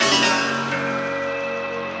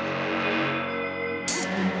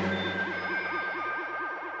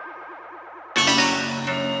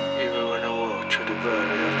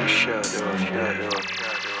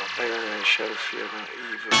shall fear no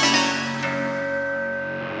evil.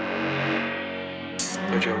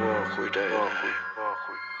 But you walk with the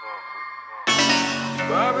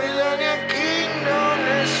Babylon, your kingdom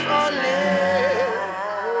is falling.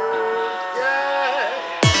 Yeah.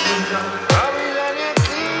 Babylon, your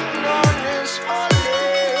kingdom is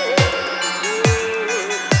falling.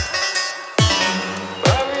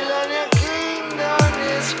 Babylon, your kingdom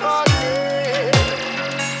is falling.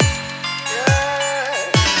 Yeah.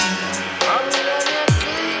 Babylon, your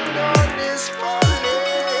kingdom is falling.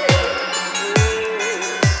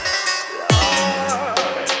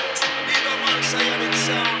 Lord. Big up Halcyonic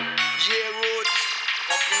sound. J-Roots.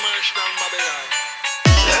 Up from Marshall Babylon.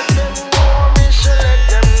 Let them know me, so let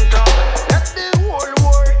them talk. Let the whole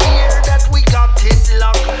world hear that we got it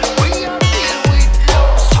locked. We are deal with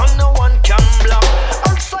love, so no one can block.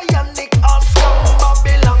 Halcyonic has come,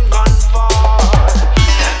 Babylon gone far.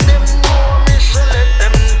 Let them know me, so let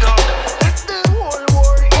them talk. Let the whole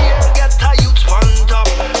world hear, get a youth on top.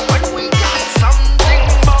 When we got something,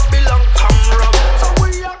 Babylon come rough. So we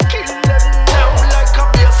are killing them now like a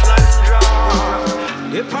bassline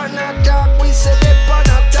drum. If I not talk, we say they pan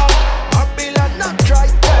attack. Babylon not try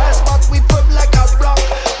test, but we put like a rock.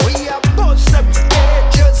 We are bust them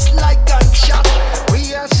dead just like gunshot.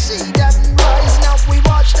 We are see them rise, now we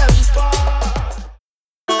watch them fall.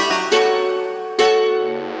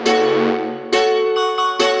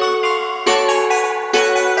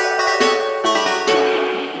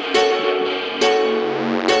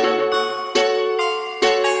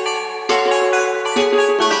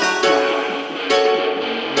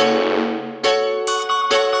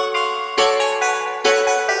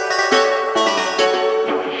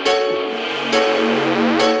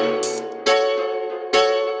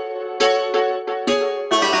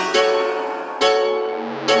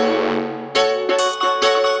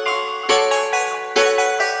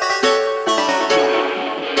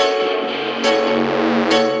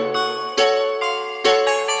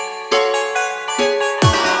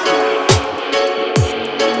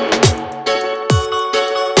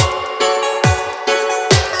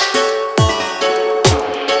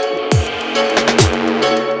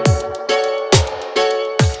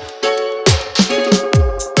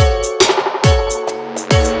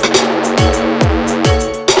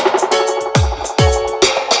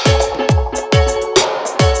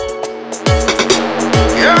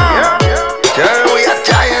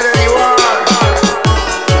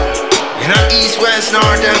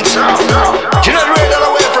 North and south. You not ready all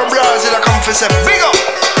the way from Brazil, I come for say big up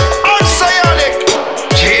Halcyonic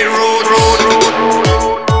J-Road.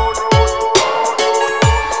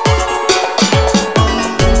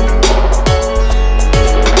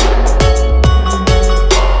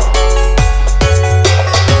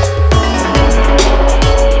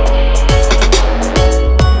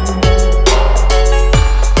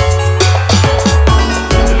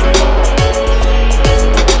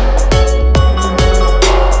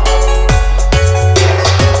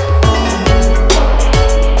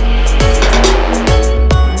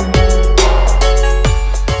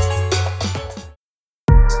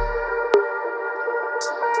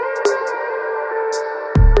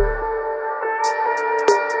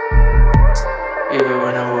 Even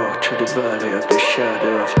when I walk through the valley of the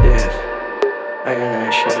shadow of death, I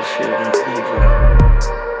shall fear no evil,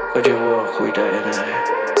 but you walk with I and I.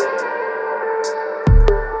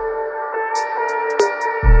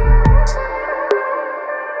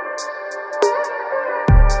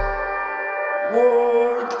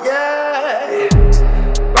 Whoa, yeah.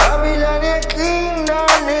 Babylon, your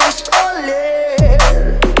kingdom is falling.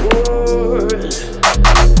 Whoa.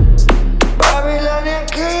 Babylon, your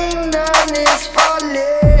kingdom is falling.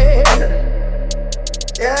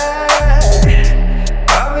 Yeah.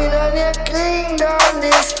 Babylon, your kingdom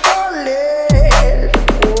is falling.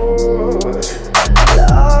 Oh,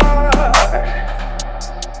 Lord.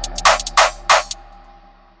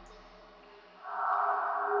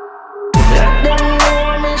 Let them know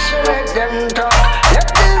me, so let them talk. Let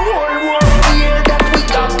the whole world hear that we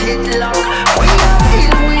got it locked. We are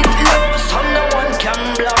filled with love, so no one can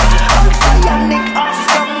block. Halcyonic has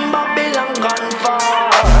come, Babylon gone far.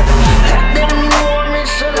 Let them know me,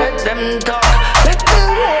 so let them talk.